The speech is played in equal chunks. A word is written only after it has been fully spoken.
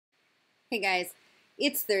Hey guys,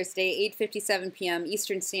 it's Thursday, 8:57 p.m.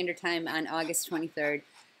 Eastern Standard Time on August 23rd,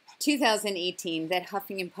 2018. That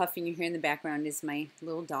huffing and puffing you hear in the background is my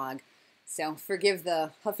little dog. So forgive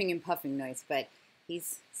the huffing and puffing noise, but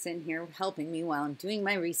he's sitting here helping me while I'm doing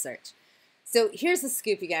my research. So here's the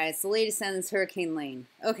scoop, you guys. The latest on this hurricane lane.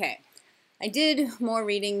 Okay, I did more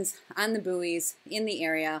readings on the buoys in the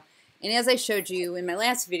area, and as I showed you in my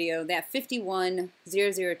last video, that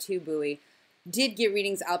 51002 buoy did get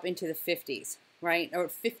readings up into the 50s, right? Or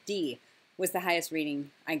 50 was the highest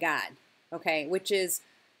reading I got, okay? Which is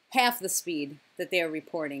half the speed that they are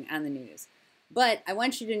reporting on the news. But I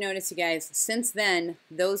want you to notice, you guys, since then,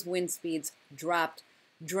 those wind speeds dropped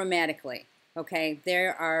dramatically, okay?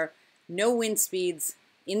 There are no wind speeds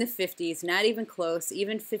in the 50s, not even close.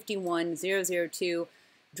 Even 51002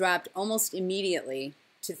 dropped almost immediately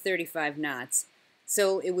to 35 knots.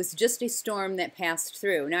 So it was just a storm that passed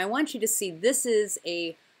through. Now I want you to see this is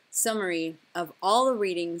a summary of all the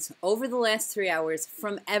readings over the last 3 hours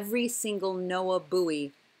from every single NOAA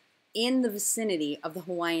buoy in the vicinity of the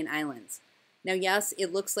Hawaiian Islands. Now yes,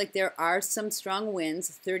 it looks like there are some strong winds.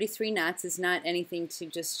 33 knots is not anything to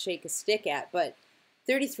just shake a stick at, but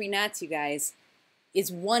 33 knots, you guys,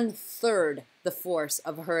 is 1/3 the force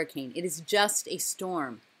of a hurricane. It is just a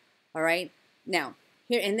storm, all right? Now,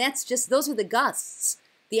 here, and that's just, those are the gusts.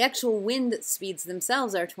 The actual wind speeds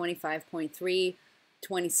themselves are 25.3,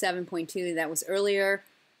 27.2, that was earlier,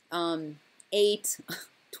 8,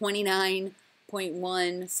 29.1,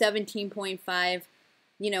 17.5.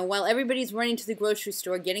 You know, while everybody's running to the grocery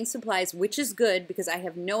store getting supplies, which is good because I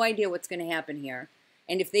have no idea what's going to happen here.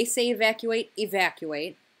 And if they say evacuate,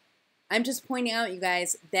 evacuate. I'm just pointing out, you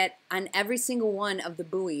guys, that on every single one of the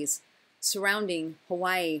buoys surrounding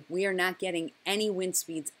Hawaii, we are not getting any wind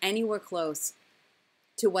speeds anywhere close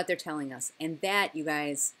to what they're telling us. And that, you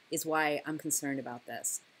guys, is why I'm concerned about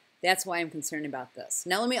this. That's why I'm concerned about this.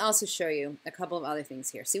 Now let me also show you a couple of other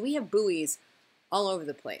things here. See, we have buoys all over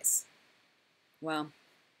the place. Well,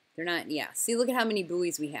 they're not, yeah. See, look at how many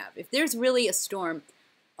buoys we have. If there's really a storm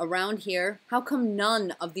around here, how come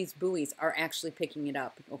none of these buoys are actually picking it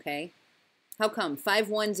up, okay? How come?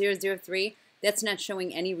 51003, that's not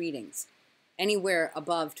showing any readings anywhere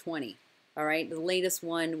above 20, all right? The latest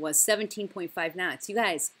one was 17.5 knots. You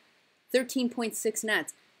guys, 13.6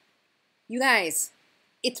 knots. You guys,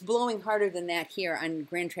 it's blowing harder than that here on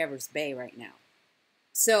Grand Traverse Bay right now.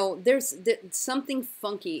 So there's something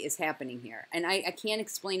funky is happening here, and I can't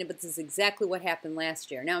explain it, but this is exactly what happened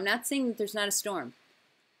last year. Now, I'm not saying that there's not a storm.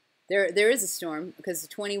 There is a storm because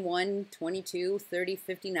 21, 22, 30,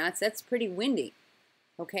 50 knots, that's pretty windy,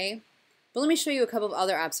 okay? But let me show you a couple of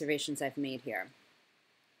other observations I've made here.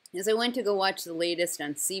 As I went to go watch the latest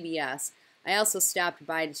on CBS, I also stopped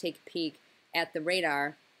by to take a peek at the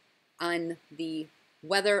radar on the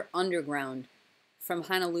Weather Underground from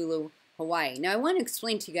Honolulu, Hawaii. Now I want to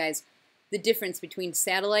explain to you guys the difference between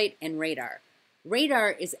satellite and radar.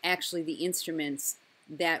 Radar is actually the instruments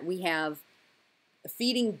that we have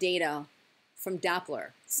feeding data from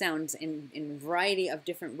Doppler sounds in a variety of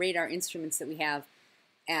different radar instruments that we have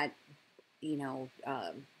at, you know,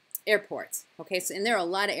 airports. Okay, so and there are a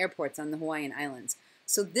lot of airports on the Hawaiian Islands.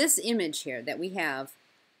 So this image here that we have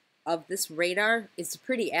of this radar is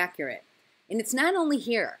pretty accurate. And it's not only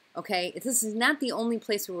here, okay? This is not the only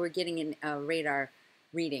place where we're getting a radar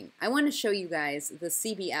reading. I want to show you guys the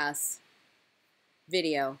CBS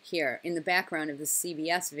video here in the background of the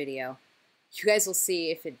CBS video. You guys will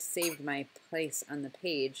see if it saved my place on the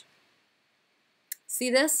page. See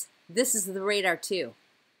this? This is the radar 2.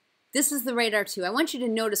 This is the radar 2. I want you to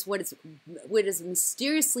notice what is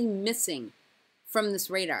mysteriously missing from this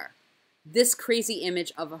radar. This crazy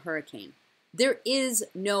image of a hurricane. There is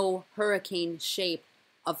no hurricane shape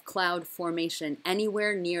of cloud formation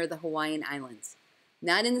anywhere near the Hawaiian Islands.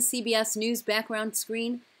 Not in the CBS News background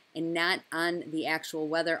screen and not on the actual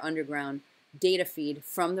Weather Underground data feed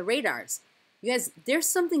from the radars. You guys, there's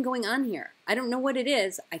something going on here. I don't know what it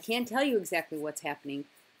is. I can't tell you exactly what's happening,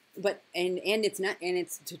 but and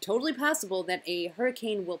it's totally possible that a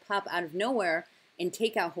hurricane will pop out of nowhere and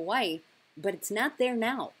take out Hawaii, but it's not there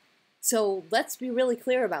now. So let's be really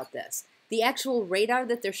clear about this. The actual radar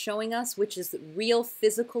that they're showing us, which is real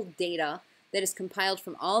physical data that is compiled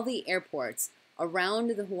from all the airports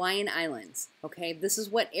around the Hawaiian Islands. Okay, this is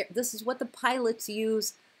what the pilots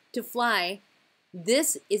use to fly.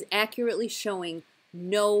 This is accurately showing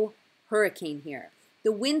no hurricane here.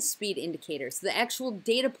 The wind speed indicators, the actual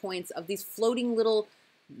data points of these floating little,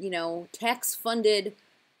 you know, tax-funded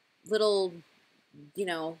little, you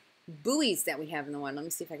know, buoys that we have in the one. Let me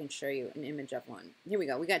see if I can show you an image of one. Here we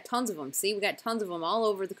go. We got tons of them. See, we got tons of them all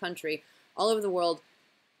over the country, all over the world.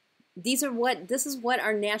 this is what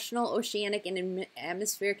our National Oceanic and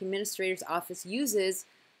Atmospheric Administrator's Office uses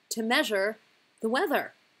to measure the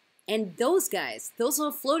weather. And those guys, those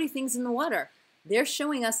little floaty things in the water, they're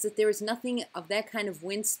showing us that there is nothing of that kind of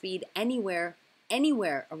wind speed anywhere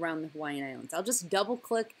around the Hawaiian Islands. I'll just double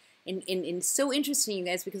click, and it's so interesting, you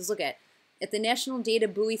guys, because look at the National Data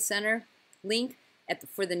Buoy Center link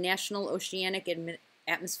for the National Oceanic and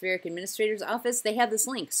Atmospheric Administrator's Office, they have this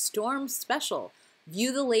link, Storm Special.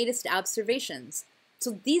 View the latest observations.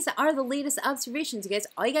 So these are the latest observations, you guys.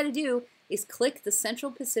 All you got to do is click the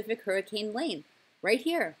Central Pacific Hurricane Lane right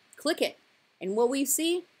here. Click it. And what will you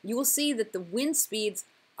see? You will see that the wind speeds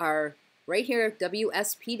are right here,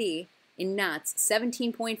 WSPD in knots,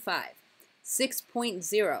 17.5,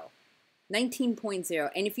 6.0, 19.0.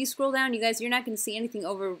 And if you scroll down, you guys, you're not going to see anything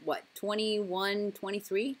over, what, 21,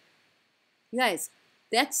 23? You guys,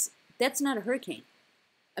 that's not a hurricane.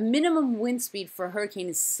 A minimum wind speed for a hurricane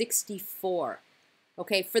is 64.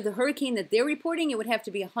 Okay, for the hurricane that they're reporting, it would have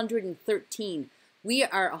to be 113. We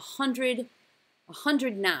are 100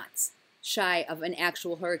 knots shy of an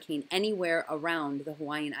actual hurricane anywhere around the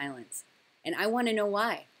Hawaiian Islands. And I want to know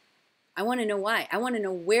why. I want to know why. I want to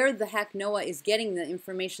know where the heck NOAA is getting the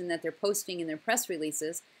information that they're posting in their press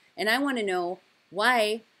releases. And I want to know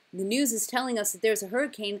why the news is telling us that there's a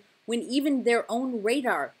hurricane when even their own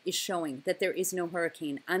radar is showing that there is no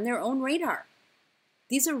hurricane on their own radar.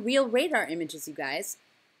 These are real radar images, you guys.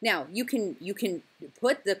 Now, you can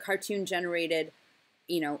put the cartoon-generated,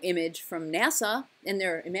 image from NASA and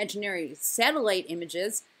their imaginary satellite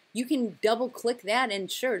images. You can double-click that,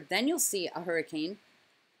 and sure, then you'll see a hurricane.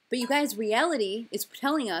 But you guys, reality is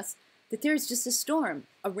telling us that there's just a storm,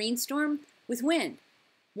 a rainstorm with wind.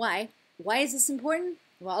 Why? Why is this important?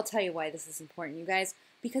 Well, I'll tell you why this is important, you guys.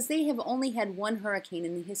 Because they have only had one hurricane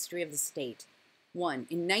in the history of the state. One,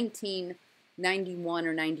 in 1991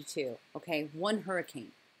 or 92. Okay, one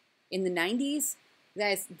hurricane. In the 90s,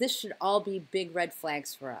 guys, this should all be big red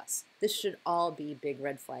flags for us. This should all be big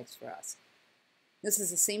red flags for us. This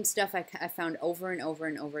is the same stuff I found over and over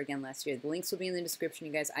and over again last year. The links will be in the description,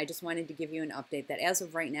 you guys. I just wanted to give you an update that as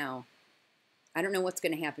of right now, I don't know what's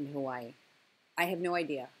going to happen to Hawaii. I have no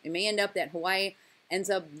idea. It may end up that Hawaii ends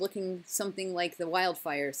up looking something like the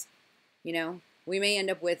wildfires. We may end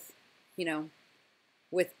up with,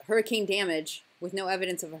 with hurricane damage with no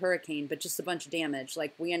evidence of a hurricane, but just a bunch of damage.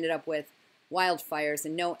 Like we ended up with wildfires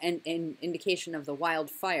and no indication of the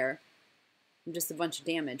wildfire, and just a bunch of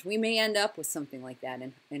damage. We may end up with something like that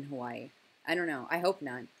in Hawaii. I don't know. I hope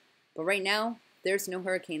not. But right now, there's no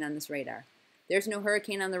hurricane on this radar. There's no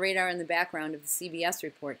hurricane on the radar in the background of the CBS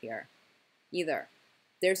report here either.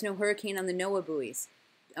 There's no hurricane on the NOAA buoys,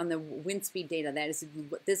 on the wind speed data.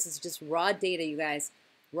 This is just raw data, you guys.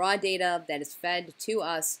 Raw data that is fed to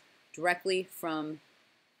us directly from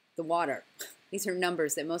the water. These are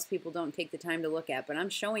numbers that most people don't take the time to look at, but I'm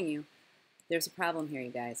showing you there's a problem here,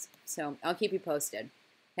 you guys. So I'll keep you posted.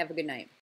 Have a good night.